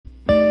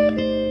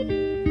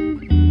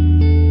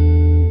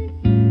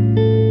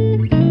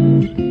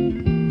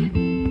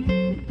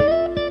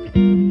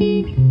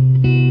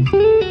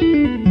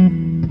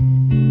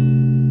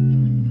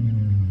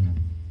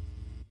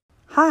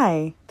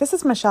This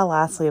is Michelle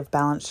Lastly of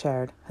Balance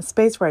Shared, a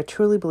space where I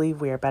truly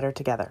believe we are better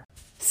together.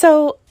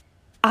 So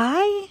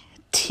I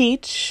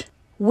teach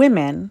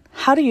women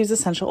how to use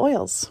essential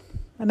oils,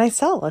 and I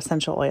sell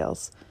essential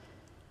oils.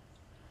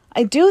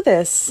 I do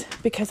this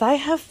because I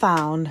have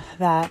found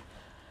that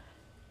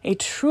a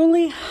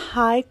truly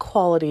high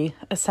quality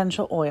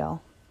essential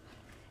oil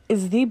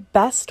is the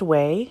best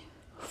way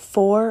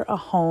for a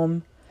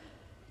home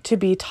to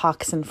be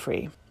toxin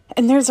free.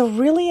 And there's a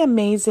really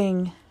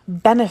amazing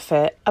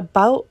benefit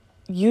about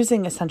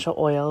using essential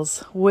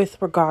oils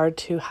with regard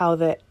to how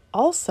they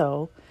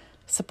also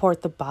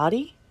support the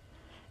body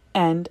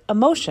and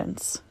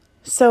emotions.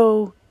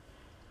 So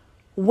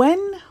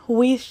when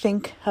we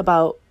think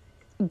about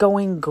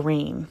going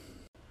green,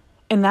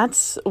 and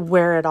that's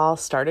where it all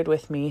started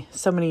with me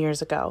so many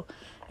years ago,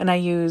 and I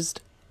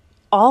used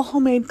all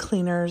homemade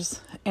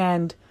cleaners,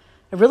 and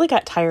I really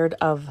got tired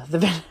of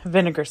the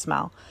vinegar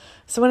smell.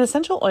 So when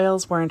essential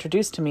oils were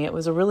introduced to me, it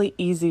was a really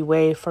easy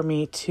way for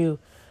me to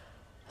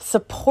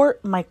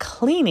support my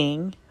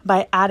cleaning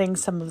by adding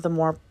some of the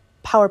more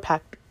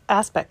power-packed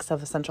aspects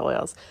of essential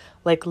oils.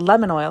 Like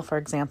lemon oil, for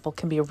example,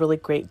 can be a really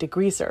great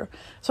degreaser.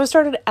 So I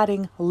started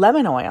adding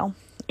lemon oil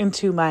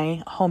into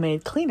my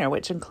homemade cleaner,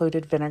 which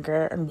included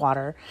vinegar and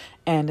water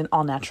and an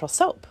all-natural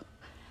soap.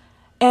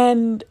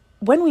 And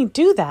when we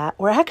do that,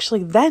 we're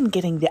actually then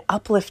getting the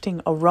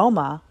uplifting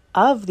aroma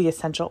of the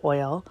essential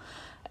oil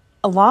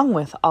along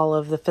with all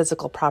of the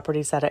physical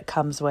properties that it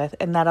comes with.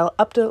 And that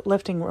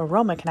uplifting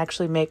aroma can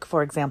actually make,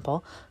 for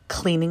example,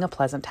 cleaning a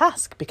pleasant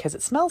task because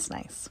it smells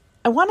nice.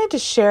 I wanted to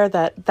share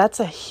that that's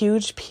a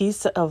huge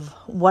piece of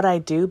what I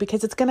do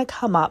because it's going to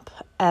come up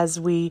as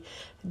we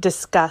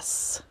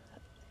discuss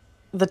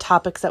the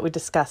topics that we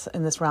discuss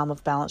in this realm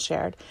of Balance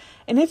Shared.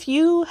 And if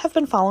you have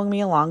been following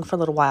me along for a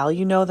little while,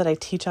 you know that I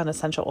teach on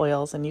essential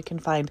oils, and you can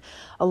find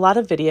a lot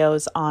of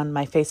videos on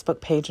my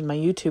Facebook page and my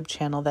YouTube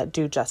channel that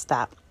do just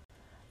that.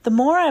 The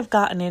more I've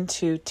gotten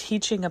into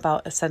teaching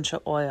about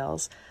essential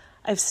oils,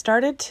 I've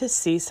started to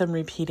see some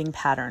repeating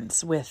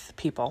patterns with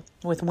people,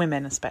 with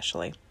women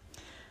especially.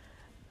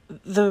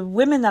 The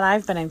women that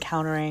I've been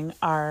encountering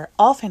are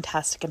all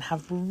fantastic and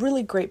have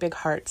really great big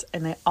hearts,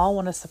 and they all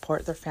want to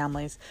support their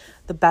families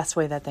the best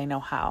way that they know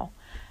how.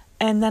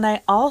 And then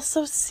I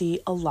also see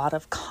a lot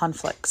of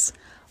conflicts,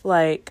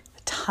 like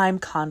time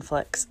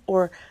conflicts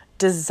or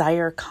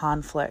desire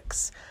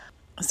conflicts.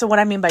 So what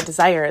I mean by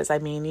desire is,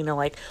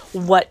 like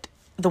what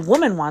the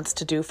woman wants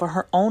to do for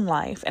her own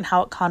life and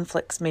how it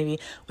conflicts maybe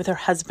with her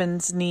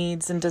husband's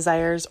needs and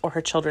desires or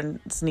her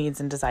children's needs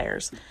and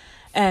desires.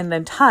 And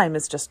then time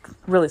is just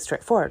really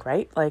straightforward,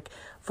 right? Like,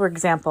 for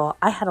example,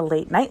 I had a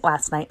late night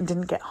last night and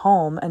didn't get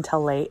home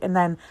until late. And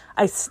then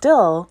I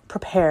still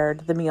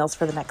prepared the meals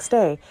for the next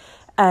day.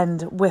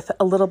 And with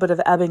a little bit of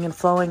ebbing and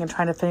flowing and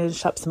trying to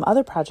finish up some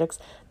other projects,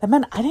 that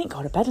meant I didn't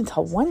go to bed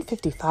until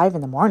 1:55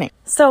 in the morning.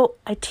 So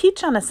I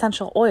teach on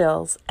essential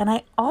oils, and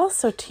I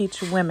also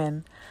teach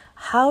women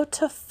how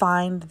to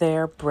find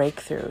their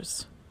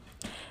breakthroughs.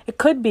 It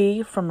could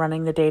be from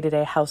running the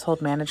day-to-day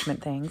household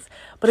management things,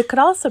 but it could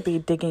also be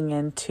digging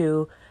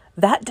into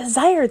that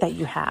desire that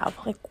you have.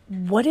 Like,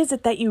 what is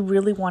it that you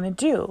really want to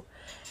do?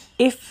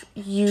 If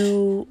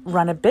you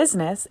run a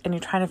business and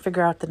you're trying to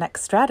figure out the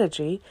next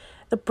strategy,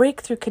 the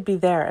breakthrough could be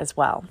there as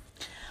well.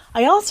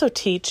 I also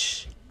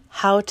teach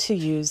how to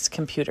use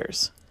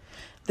computers.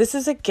 This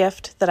is a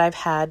gift that I've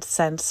had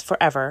since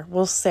forever.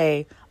 We'll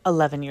say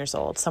 11 years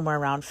old, somewhere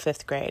around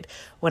 5th grade,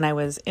 when I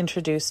was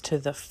introduced to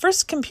the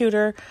first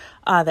computer,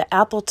 the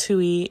Apple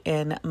IIe,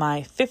 in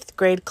my 5th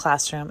grade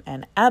classroom.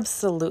 And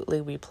absolutely,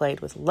 we played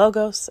with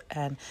Logos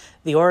and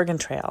the Oregon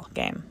Trail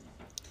game.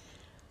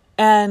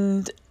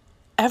 And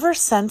ever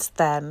since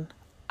then,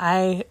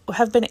 I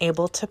have been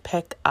able to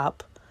pick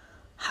up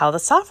how the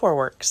software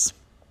works.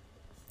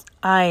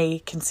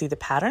 I can see the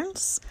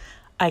patterns.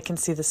 I can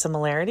see the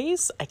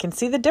similarities, I can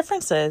see the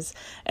differences,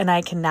 and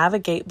I can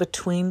navigate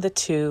between the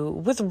two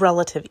with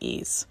relative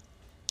ease.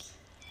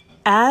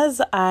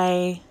 As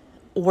I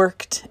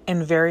worked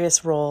in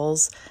various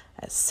roles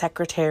as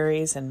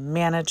secretaries and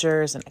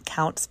managers and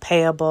accounts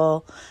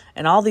payable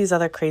and all these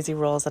other crazy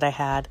roles that I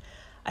had,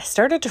 I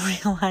started to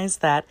realize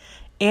that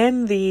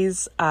in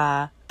these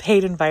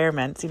paid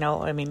environments,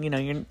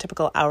 your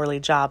typical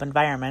hourly job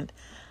environment,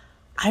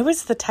 I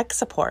was the tech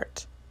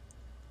support.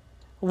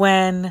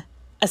 When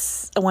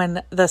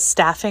the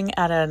staffing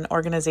at an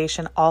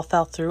organization all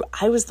fell through,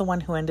 I was the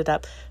one who ended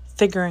up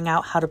figuring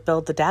out how to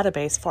build the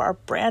database for our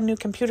brand new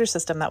computer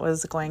system that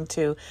was going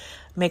to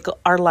make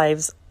our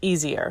lives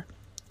easier.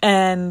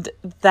 And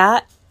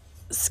that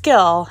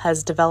skill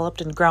has developed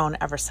and grown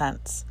ever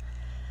since.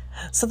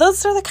 So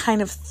those are the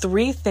kind of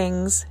 3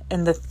 things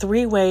and the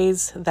 3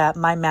 ways that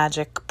my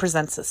magic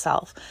presents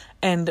itself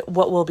and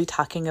what we'll be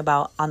talking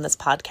about on this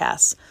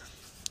podcast.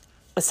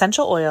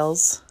 Essential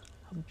oils,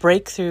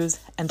 breakthroughs,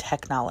 and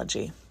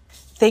technology.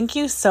 Thank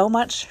you so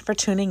much for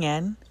tuning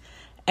in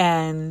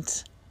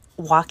and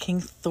walking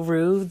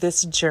through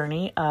this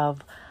journey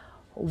of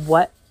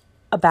what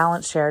a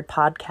Balance Shared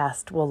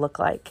podcast will look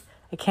like.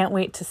 I can't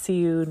wait to see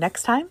you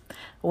next time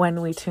when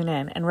we tune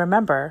in. And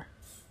remember,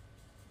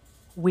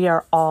 We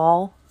are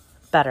all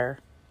better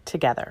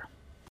together.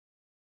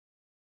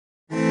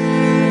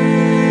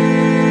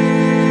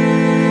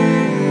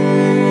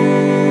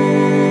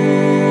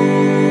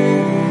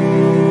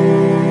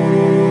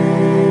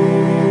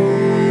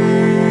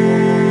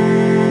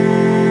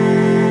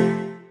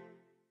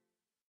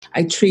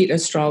 I treat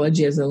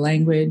astrology as a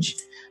language,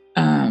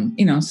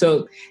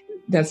 so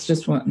that's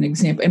just one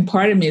example. And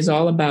part of me is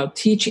all about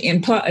teaching.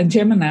 And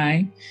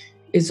Gemini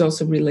is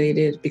also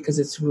related because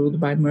it's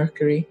ruled by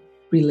Mercury,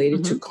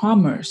 related to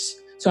commerce.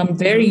 So I'm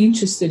very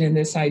interested in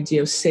this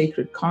idea of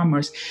sacred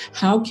commerce.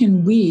 How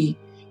can we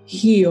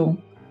heal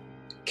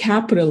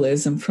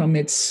capitalism from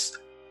its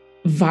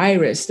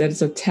virus that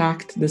has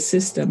attacked the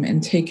system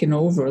and taken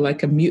over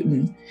like a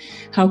mutant?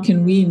 How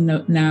can we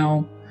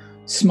now,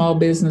 small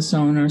business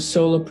owners,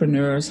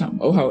 solopreneurs,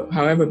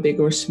 however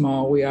big or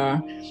small we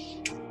are,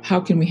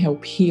 how can we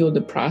help heal the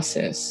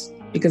process?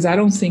 Because I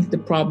don't think the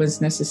problem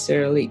is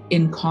necessarily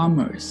in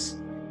commerce.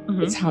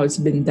 It's how it's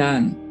been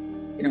done.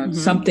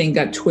 Something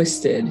got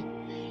twisted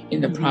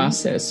in the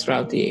process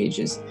throughout the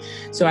ages.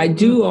 So I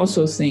do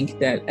also think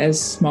that as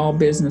small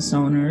business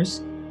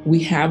owners,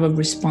 we have a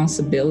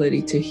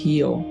responsibility to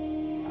heal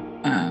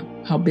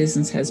how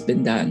business has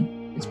been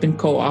done. It's been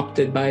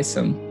co-opted by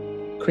some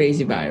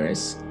crazy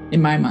virus,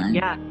 in my mind.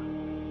 Yeah.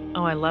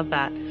 Oh, I love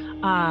that.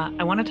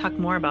 I want to talk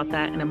more about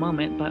that in a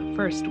moment, but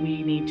first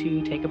we need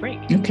to take a break.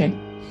 Okay.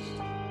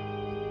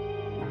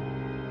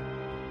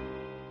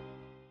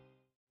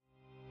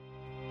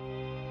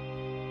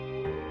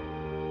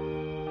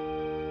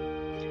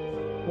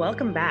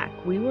 Welcome back.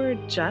 We were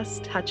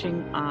just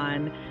touching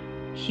on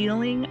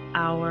healing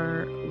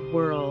our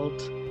world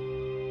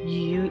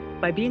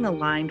by being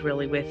aligned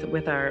really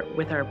with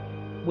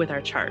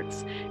our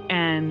charts.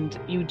 And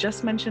you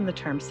just mentioned the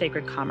term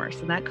sacred commerce,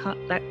 and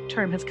that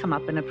term has come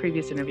up in a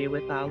previous interview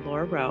with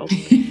Laura Rowe.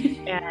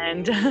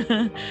 and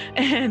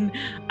and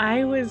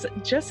I was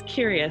just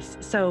curious.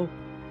 So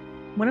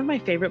one of my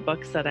favorite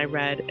books that I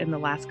read in the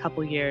last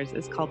couple years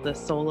is called The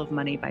Soul of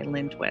Money by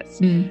Lynn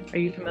Twist. Are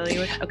you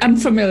familiar with it? Okay. I'm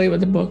familiar with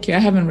the book. Yeah, I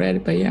haven't read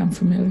it, but yeah, I'm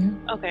familiar.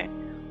 Okay.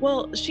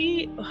 Well,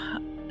 she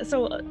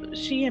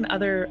and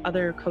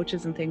other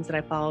coaches and things that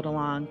I followed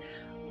along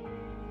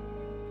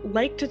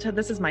like to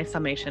this is my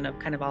summation of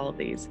kind of all of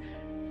these.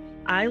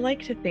 I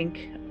like to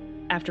think,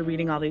 after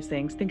reading all these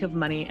things, think of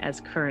money as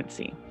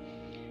currency.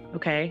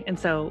 Okay. And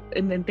so,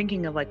 and then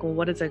thinking of like, well,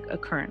 what is a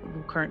current?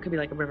 Current could be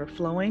like a river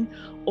flowing,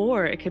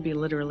 or it could be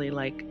literally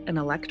like an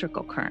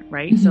electrical current,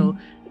 right? So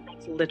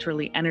it's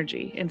literally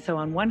energy. And so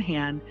on one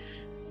hand,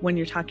 when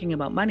you're talking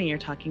about money, you're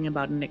talking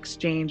about an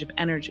exchange of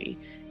energy.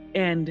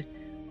 And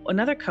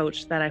another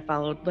coach that I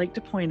followed liked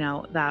to point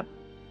out that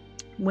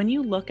when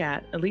you look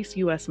at least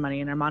US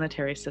money in our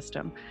monetary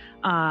system,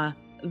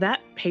 that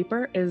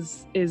paper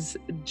is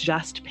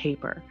just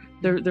paper.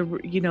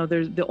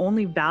 The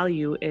only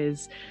value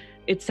is,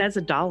 it says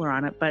 $1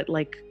 on it, but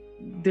like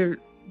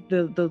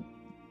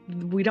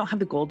we don't have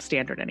the gold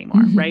standard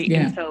anymore, right?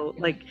 Yeah. And so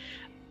like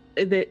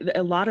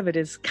a lot of it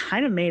is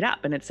kind of made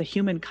up, and it's a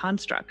human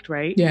construct,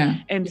 right? Yeah.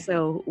 And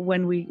so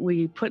when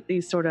we put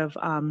these sort of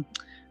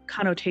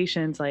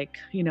connotations like,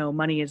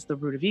 money is the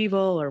root of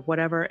evil or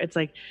whatever, it's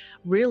like,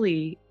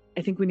 really,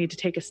 I think we need to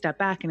take a step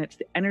back, and it's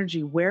the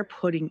energy we're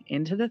putting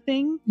into the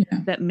thing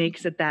that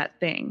makes it that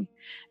thing.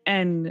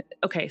 And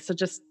okay, so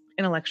just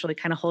intellectually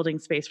kind of holding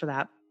space for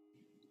that.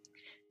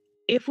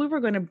 If we were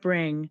going to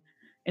bring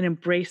and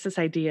embrace this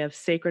idea of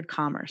sacred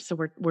commerce, so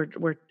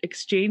we're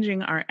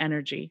exchanging our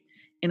energy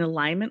in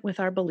alignment with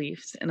our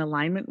beliefs, in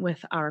alignment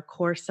with our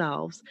core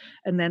selves,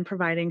 and then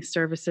providing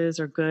services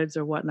or goods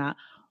or whatnot,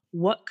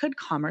 what could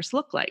commerce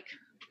look like?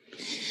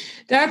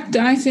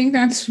 I think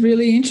that's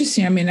really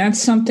interesting. I mean,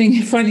 that's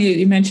something funny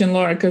you mentioned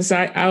Laura, because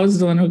I was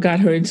the one who got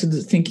her into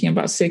thinking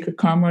about sacred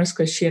commerce,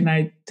 because she and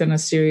I done a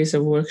series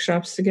of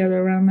workshops together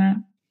around that.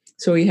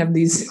 So we have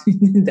these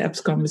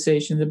in-depth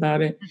conversations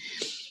about it.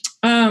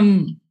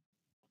 I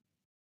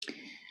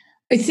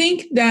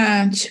think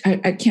that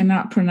I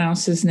cannot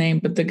pronounce his name,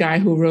 but the guy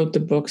who wrote the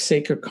book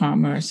Sacred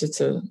Commerce,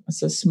 it's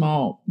a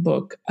small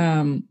book.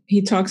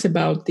 He talks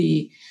about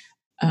the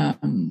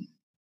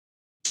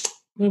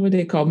what would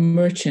they call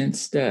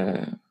merchants?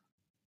 I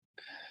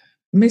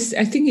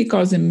think he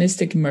calls them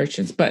mystic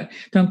merchants, but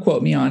don't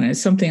quote me on it.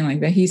 Something like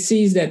that. He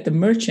sees that the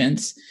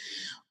merchants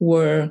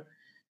were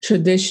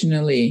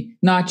traditionally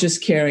not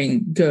just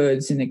carrying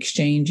goods and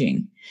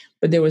exchanging,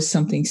 but there was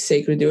something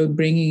sacred. They were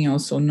bringing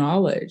also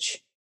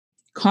knowledge.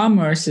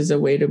 Commerce is a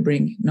way to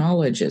bring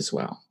knowledge as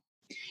well.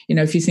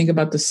 If you think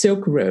about the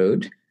Silk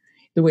Road,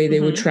 the way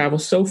they would travel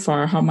so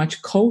far, how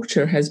much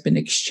culture has been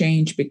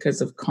exchanged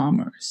because of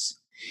commerce.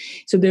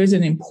 So there's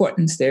an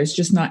importance there. It's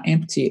just not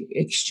empty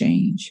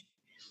exchange.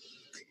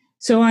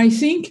 So I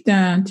think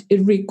that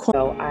it requires...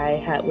 So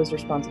I was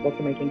responsible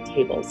for making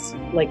tables.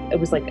 Like it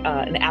was like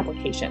an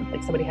application.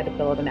 Like somebody had to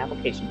fill out an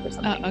application for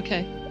something.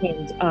 Okay.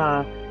 And,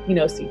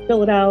 so you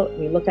fill it out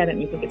and you look at it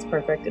and you think it's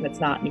perfect and it's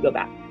not, and you go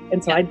back.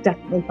 And so I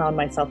definitely found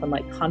myself in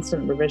like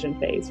constant revision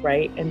phase,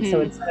 right? And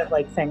so instead of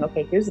like saying,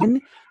 okay, here's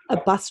a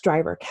bus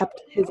driver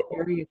kept his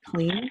area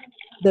clean,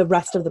 the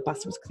rest of the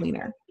bus was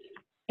cleaner.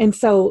 And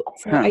so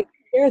I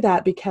share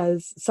that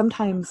because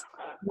sometimes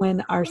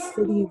when our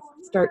cities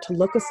start to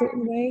look a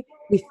certain way,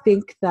 we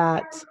think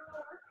that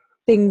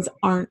things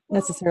aren't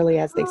necessarily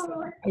as they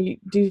seem.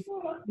 Do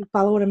you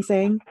follow what I'm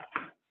saying?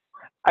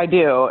 I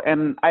do.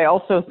 And I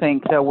also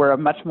think that we're a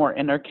much more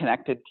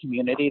interconnected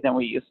community than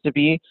we used to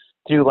be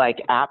through like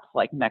apps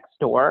like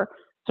Nextdoor.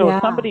 So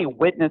if somebody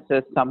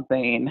witnesses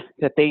something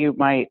that they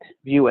might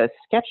view as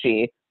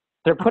sketchy,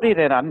 they're putting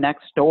it on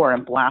Nextdoor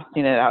and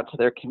blasting it out to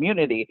their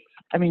community.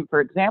 I mean,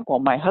 for example,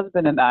 my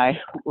husband and I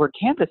were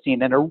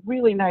canvassing in a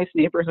really nice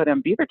neighborhood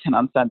in Beaverton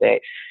on Sunday,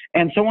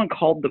 and someone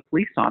called the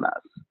police on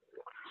us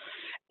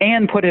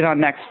and put it on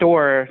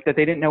Nextdoor that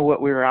they didn't know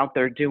what we were out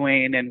there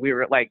doing. And we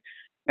were like,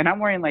 and I'm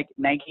wearing like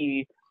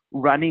Nike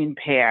running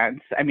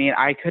pants. I mean,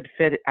 I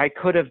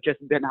could have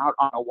just been out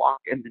on a walk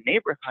in the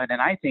neighborhood.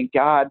 And I thank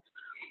God,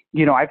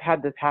 you know, I've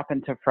had this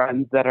happen to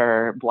friends that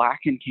are Black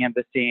in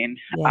canvassing,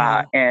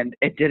 and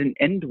it didn't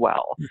end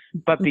well.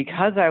 But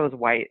because I was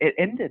white, it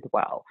ended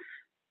well.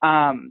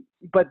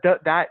 But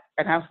that,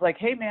 and I was like,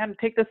 hey man,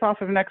 take this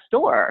off of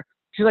Nextdoor.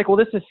 She's like, well,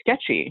 this is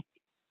sketchy.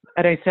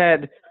 And I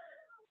said,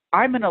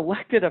 I'm an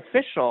elected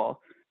official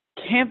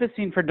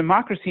canvassing for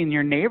democracy in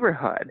your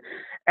neighborhood.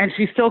 And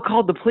she still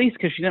called the police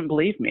because she didn't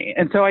believe me.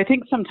 And so I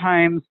think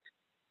sometimes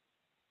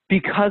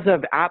because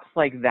of apps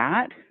like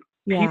that,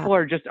 people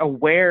are just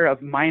aware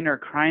of minor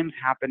crimes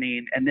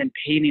happening and then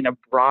painting a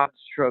broad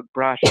stroke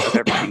brush of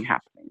everything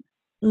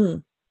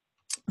happening.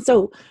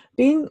 So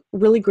being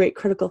really great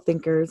critical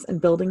thinkers and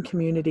building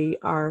community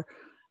are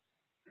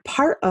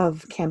part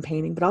of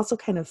campaigning, but also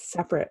kind of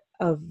separate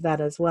of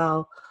that as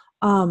well.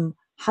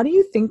 How do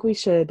you think we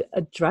should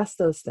address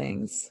those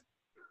things?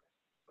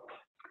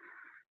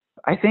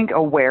 I think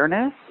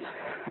awareness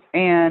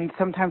and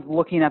sometimes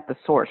looking at the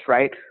source,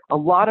 right? A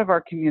lot of our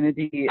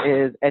community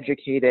is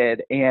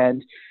educated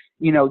and,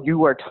 you know,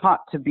 you are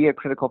taught to be a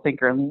critical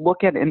thinker and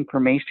look at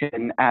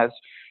information as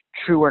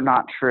true or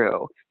not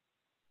true.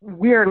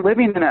 We are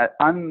living in an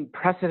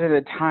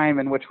unprecedented time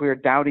in which we are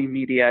doubting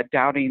media,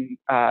 doubting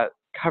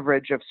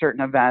coverage of certain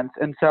events.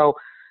 And so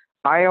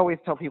I always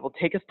tell people,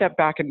 take a step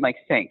back and like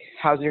think,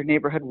 how's your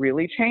neighborhood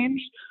really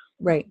changed?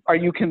 Right. Are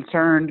you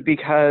concerned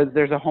because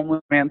there's a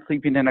homeless man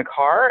sleeping in a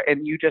car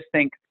and you just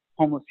think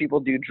homeless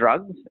people do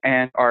drugs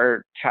and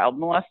are child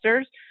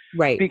molesters?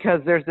 Right.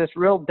 Because there's this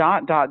real ...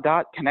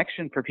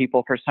 connection for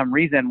people for some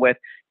reason with,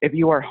 if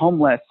you are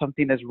homeless,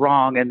 something is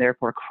wrong and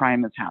therefore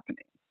crime is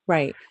happening.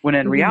 Right. When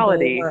in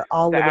reality,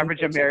 the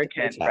average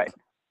American, right.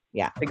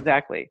 Yeah.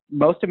 Exactly.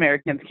 Most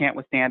Americans can't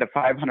withstand a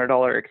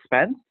 $500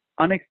 expense,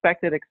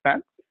 unexpected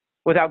expense,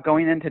 without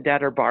going into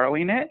debt or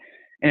borrowing it.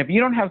 And if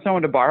you don't have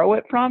someone to borrow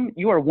it from,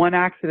 you are one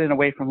accident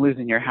away from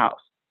losing your house.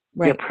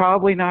 Right. You're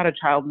probably not a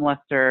child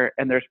molester,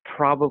 and there's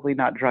probably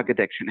not drug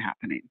addiction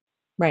happening.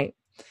 Right.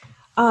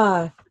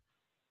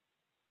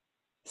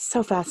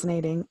 So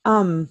fascinating.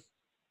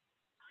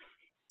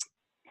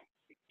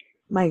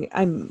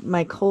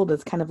 My cold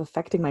is kind of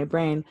affecting my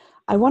brain.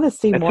 I want to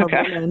see more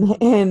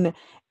women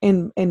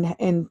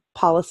in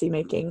policy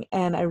making,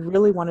 and I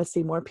really want to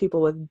see more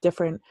people with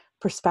different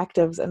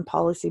perspectives in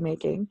policy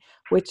making,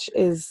 which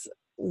is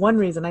one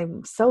reason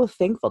I'm so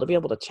thankful to be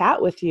able to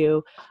chat with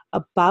you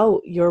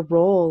about your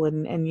role.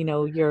 And you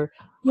know, you're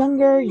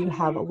younger, you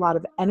have a lot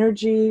of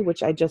energy,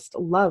 which I just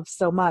love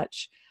so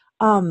much.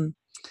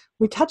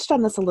 We touched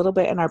on this a little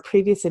bit in our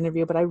previous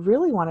interview, but I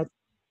really want to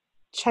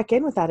check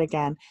in with that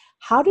again.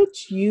 How did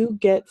you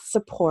get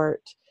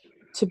support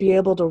to be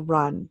able to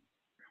run?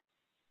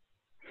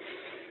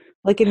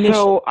 Like initially?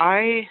 So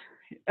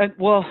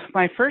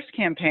my first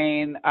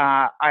campaign,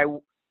 I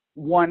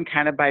won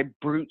kind of by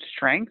brute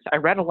strength. I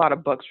read a lot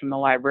of books from the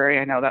library.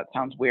 I know that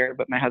sounds weird,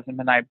 but my husband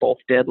and I both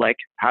did, like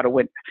how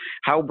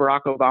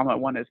Barack Obama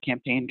won his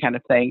campaign kind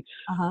of thing.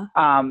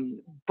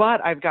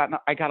 But I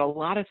got a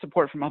lot of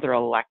support from other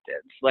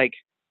electeds, like,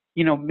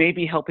 you know,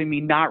 maybe helping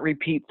me not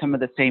repeat some of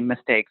the same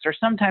mistakes. Or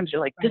sometimes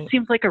you're like, this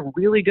seems like a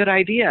really good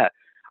idea.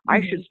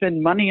 I should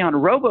spend money on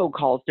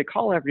robocalls to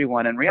call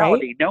everyone. In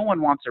reality, no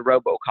one wants a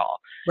robocall.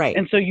 Right.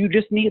 And so you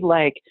just need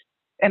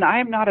and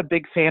I'm not a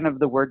big fan of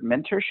the word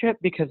mentorship,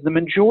 because the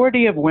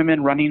majority of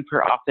women running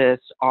for office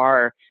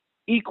are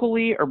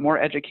equally or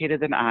more educated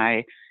than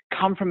I,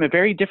 come from a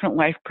very different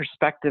life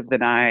perspective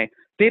than I.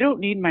 They don't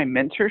need my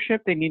mentorship.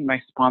 They need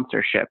my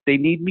sponsorship. They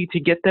need me to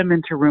get them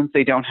into rooms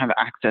they don't have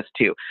access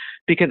to,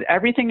 because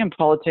everything in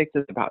politics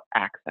is about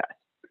access.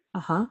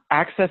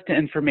 Access to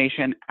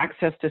information,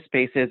 access to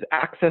spaces,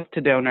 access to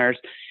donors.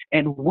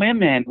 And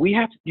women, we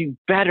have to do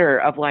better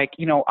of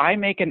I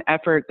make an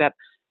effort that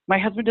my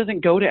husband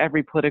doesn't go to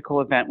every political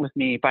event with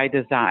me by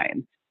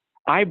design.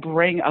 I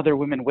bring other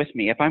women with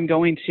me. If I'm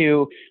going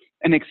to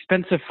an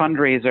expensive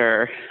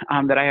fundraiser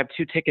that I have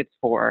 2 tickets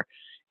for,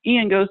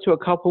 Ian goes to a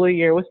couple a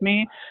year with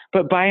me,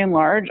 but by and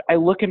large, I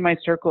look in my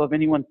circle of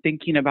anyone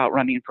thinking about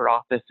running for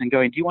office and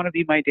going, do you want to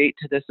be my date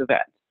to this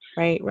event?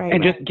 Right.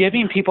 And just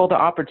giving people the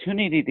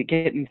opportunity to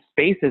get in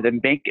spaces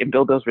and make and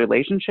build those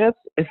relationships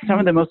is some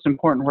of the most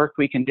important work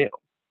we can do.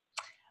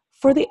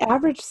 For the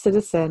average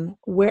citizen,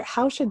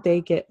 how should they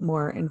get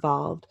more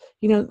involved?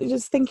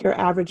 Just think your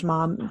average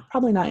mom,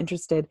 probably not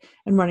interested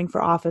in running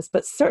for office,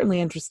 but certainly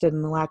interested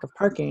in the lack of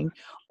parking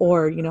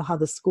or, how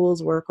the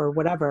schools work or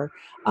whatever.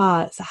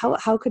 So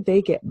how could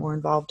they get more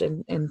involved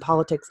in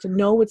politics to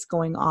know what's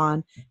going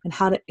on and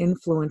how to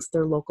influence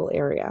their local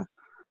area?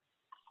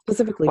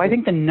 Specifically. Well, I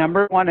think the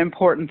number one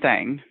important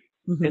thing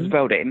is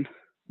voting.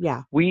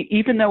 Yeah.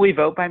 Even though we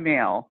vote by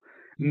mail,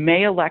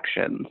 May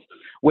elections,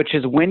 which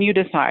is when you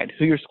decide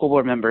who your school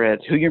board member is,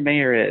 who your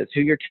mayor is,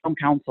 who your town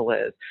council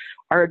is,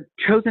 are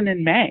chosen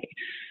in May.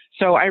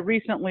 So I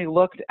recently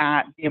looked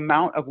at the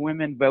amount of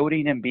women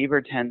voting in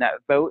Beaverton that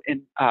vote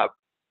in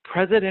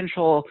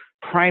presidential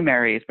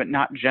primaries, but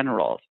not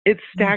generals. It's staggering.